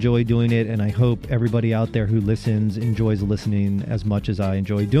much I enjoy doing it, and I hope everybody out there who listens enjoys listening as much as I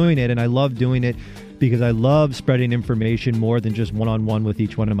enjoy doing it. And I love doing it because I love spreading information more than just one-on-one with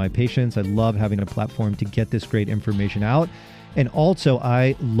each one of my patients. I love having a platform to get this great information out. And also,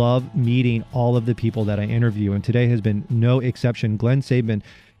 I love meeting all of the people that I interview, and today has been no exception. Glenn Sabin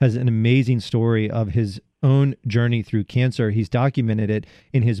has an amazing story of his own journey through cancer. He's documented it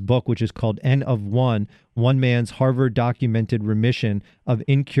in his book, which is called N of One Man's Harvard Documented Remission of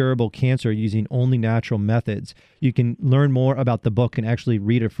Incurable Cancer Using Only Natural Methods. You can learn more about the book and actually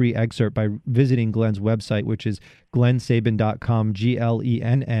read a free excerpt by visiting Glenn's website, which is glensabin.com,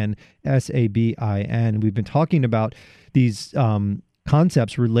 GLENNSABIN. We've been talking about these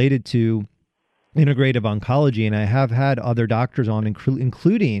concepts related to integrative oncology, and I have had other doctors on,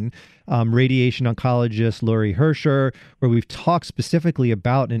 including radiation oncologist Lori Hersher, where we've talked specifically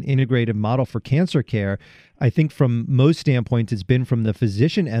about an integrative model for cancer care. I think from most standpoints, it's been from the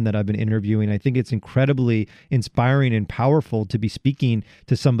physician end that I've been interviewing. I think it's incredibly inspiring and powerful to be speaking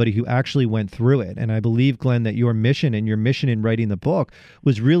to somebody who actually went through it. And I believe, Glenn, that your mission in writing the book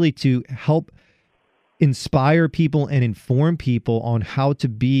was really to help inspire people and inform people on how to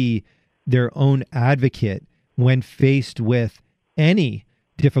be their own advocate when faced with any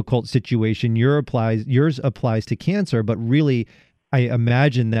difficult situation. Yours applies to cancer, but really, I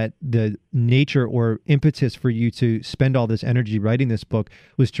imagine that the nature or impetus for you to spend all this energy writing this book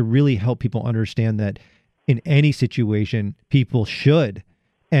was to really help people understand that in any situation, people should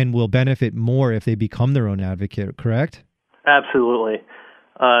and will benefit more if they become their own advocate, correct? Absolutely.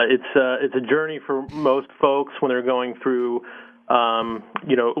 It's a journey for most folks when they're going through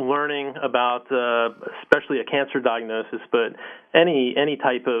learning about especially a cancer diagnosis, but any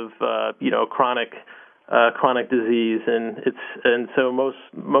type of chronic disease, and so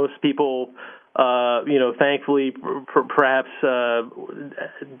most people thankfully perhaps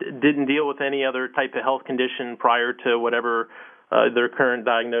didn't deal with any other type of health condition prior to whatever their current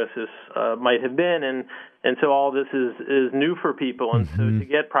diagnosis might have been, and so all this is new for people, and so to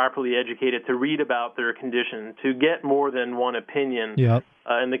get properly educated, to read about their condition, to get more than one opinion. Yep.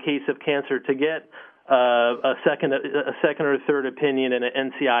 In the case of cancer, to get a second or third opinion in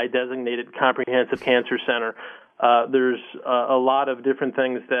an NCI designated comprehensive cancer center. There's a lot of different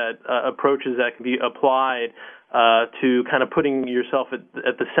things that approaches that can be applied to kind of putting yourself at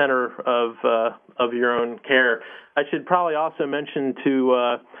the center of your own care. I should probably also mention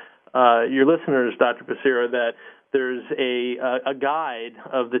to your listeners, Dr. Passero, that there's a guide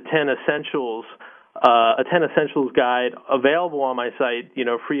of the 10 essentials, a 10 essentials guide available on my site,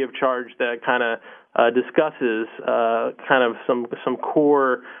 free of charge, that kind of discusses kind of some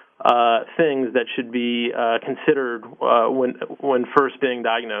core things that should be considered when first being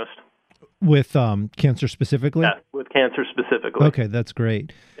diagnosed. With cancer specifically? Yeah, with cancer specifically. Okay, that's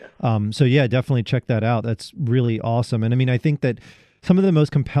great. Yeah. Definitely check that out. That's really awesome. And I mean, I think that some of the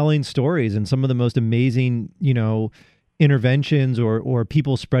most compelling stories and some of the most amazing, interventions or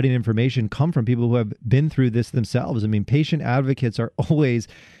people spreading information come from people who have been through this themselves. I mean, patient advocates are always,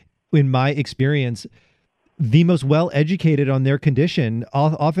 in my experience, the most well-educated on their condition,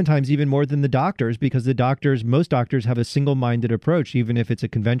 oftentimes even more than the doctors, because most doctors have a single-minded approach. Even if it's a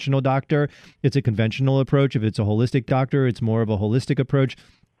conventional doctor, it's a conventional approach. If it's a holistic doctor, it's more of a holistic approach.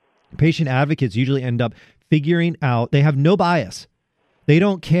 Patient advocates usually end up figuring out, they have no bias. They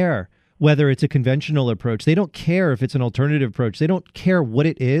don't care whether it's a conventional approach. They don't care if it's an alternative approach. They don't care what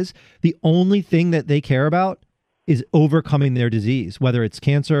it is. The only thing that they care about is overcoming their disease, whether it's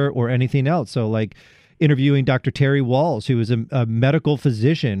cancer or anything else. So like interviewing Dr. Terry Walls, who was a medical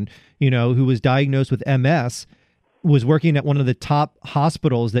physician, who was diagnosed with MS, was working at one of the top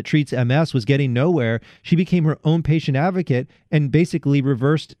hospitals that treats MS, was getting nowhere. She became her own patient advocate and basically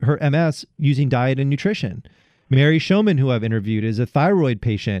reversed her MS using diet and nutrition. Mary Showman, who I've interviewed, is a thyroid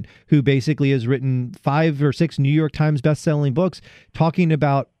patient who basically has written 5 or 6 New York Times best-selling books talking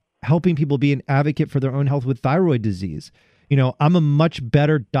about helping people be an advocate for their own health with thyroid disease. I'm a much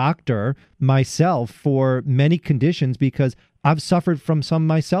better doctor myself for many conditions because I've suffered from some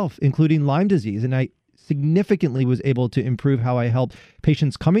myself, including Lyme disease. And I significantly was able to improve how I help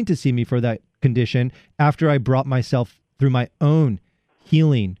patients coming to see me for that condition after I brought myself through my own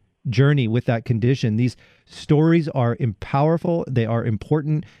healing journey with that condition. These stories are powerful. They are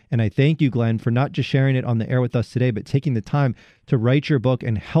important. And I thank you, Glenn, for not just sharing it on the air with us today, but taking the time to write your book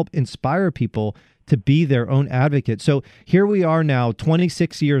and help inspire people to be their own advocate. So here we are now,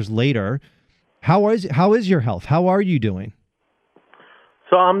 26 years later. How is your health? How are you doing?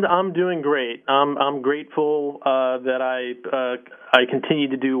 So I'm doing great. I'm grateful that I continue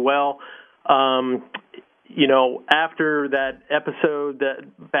to do well. After that episode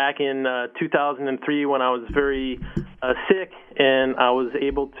that back in 2003 when I was very sick and I was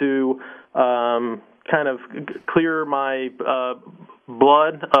able to kind of clear my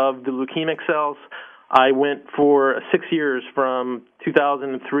blood of the leukemic cells, I went for 6 years from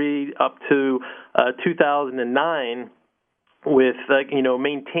 2003 up to 2009 with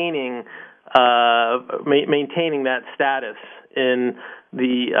maintaining maintaining that status. In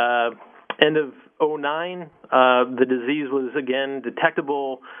the end of 2009, the disease was again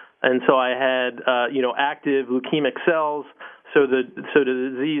detectable, and so I had active leukemic cells. So the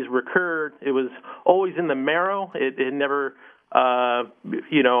disease recurred. It was always in the marrow. It never,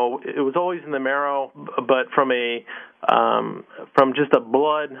 it was always in the marrow, but from just a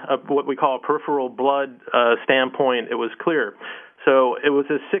blood, what we call a peripheral blood standpoint, it was clear. So it was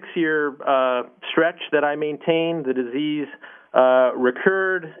a 6-year stretch that I maintained. The disease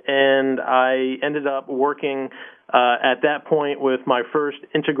recurred, and I ended up working at that point with my first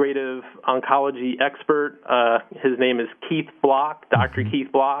integrative oncology expert. His name is Keith Block, Dr.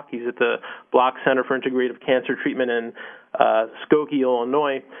 Keith Block. He's at the Block Center for Integrative Cancer Treatment in Skokie,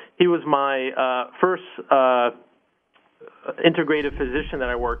 Illinois. He was my first integrative physician that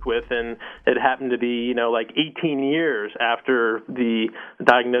I worked with, and it happened to be, 18 years after the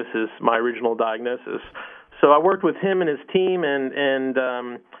diagnosis, my original diagnosis. So I worked with him and his team and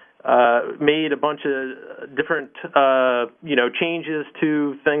made a bunch of different, changes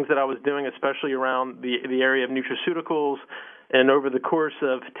to things that I was doing, especially around the area of nutraceuticals. And over the course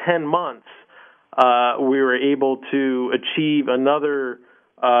of 10 months, we were able to achieve another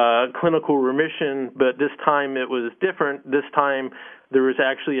clinical remission, but this time it was different. This time there was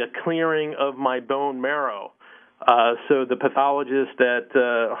actually a clearing of my bone marrow. So the pathologist at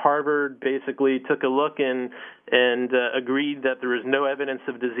Harvard basically took a look and agreed that there was no evidence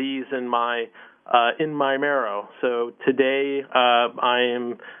of disease in my marrow. So today I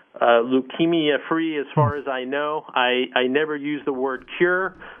am leukemia-free as far as I know. I never use the word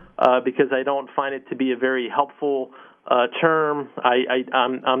cure because I don't find it to be a very helpful term.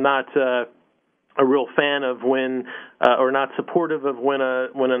 I'm not a real fan of when, or not supportive of when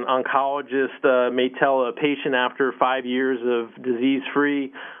an oncologist may tell a patient after 5 years of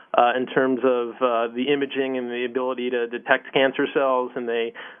disease-free in terms of the imaging and the ability to detect cancer cells, and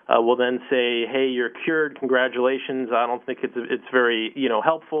they will then say, "Hey, you're cured. Congratulations." I don't think it's very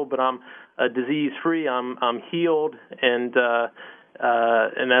helpful. But I'm disease-free. I'm healed, and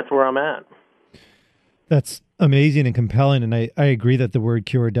that's where I'm at. That's amazing and compelling, and I agree that the word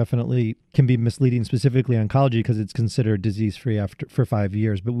cure definitely can be misleading, specifically oncology, because it's considered disease-free for 5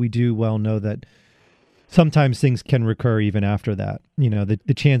 years. But we do well know that sometimes things can recur even after that.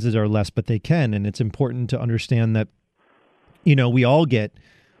 The chances are less, but they can, and it's important to understand that we all get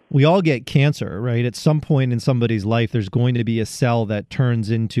cancer, right? At some point in somebody's life, there's going to be a cell that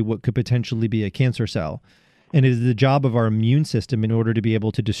turns into what could potentially be a cancer cell. And it is the job of our immune system in order to be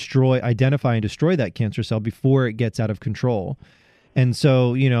able to identify and destroy that cancer cell before it gets out of control. And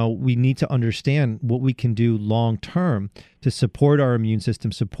so, we need to understand what we can do long term to support our immune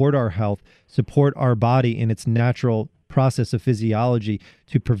system, support our health, support our body in its natural process of physiology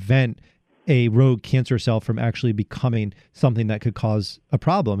to prevent a rogue cancer cell from actually becoming something that could cause a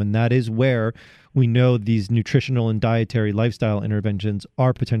problem. And that is where we know these nutritional and dietary lifestyle interventions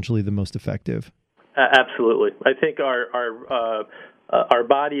are potentially the most effective. Absolutely. I think our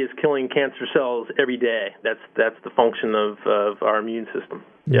body is killing cancer cells every day. That's the function of our immune system.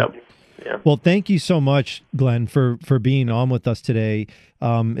 Yep. Yeah. Well, thank you so much, Glenn, for being on with us today.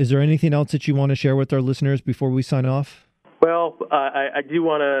 Is there anything else that you want to share with our listeners before we sign off? Well, I do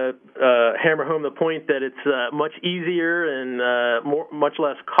want to hammer home the point that it's much easier and much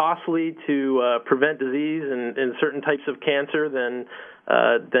less costly to prevent disease in certain types of cancer than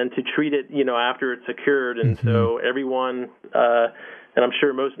to treat it, after it's occurred. And so everyone, and I'm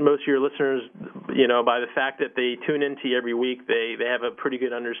sure most of your listeners, by the fact that they tune into you every week, they have a pretty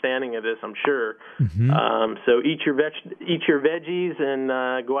good understanding of this, I'm sure. So eat your veggies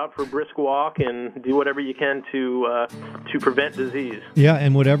and go out for a brisk walk and do whatever you can to prevent disease. Yeah,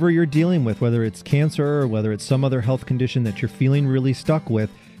 and whatever you're dealing with, whether it's cancer or whether it's some other health condition that you're feeling really stuck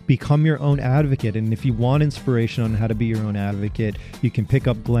with, become your own advocate. And if you want inspiration on how to be your own advocate, you can pick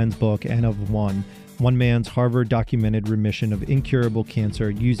up Glenn's book, N of One man's Harvard-documented remission of incurable cancer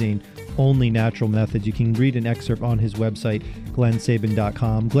using only natural methods. You can read an excerpt on his website,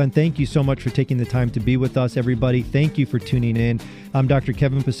 glennsabin.com. Glenn, thank you so much for taking the time to be with us, everybody. Thank you for tuning in. I'm Dr.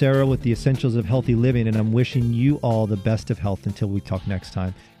 Kevin Passero with the Essentials of Healthy Living, and I'm wishing you all the best of health until we talk next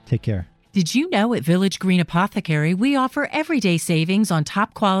time. Take care. Did you know at Village Green Apothecary, we offer everyday savings on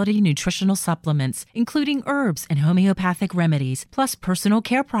top quality nutritional supplements, including herbs and homeopathic remedies, plus personal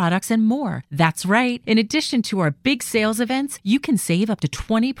care products and more. That's right. In addition to our big sales events, you can save up to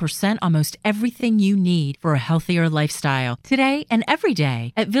 20% on most everything you need for a healthier lifestyle. Today and every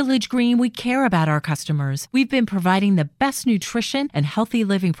day. At Village Green, we care about our customers. We've been providing the best nutrition and healthy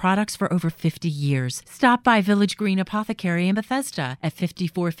living products for over 50 years. Stop by Village Green Apothecary in Bethesda at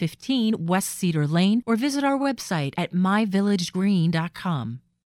 5415 West Cedar Lane or visit our website at myvillagegreen.com.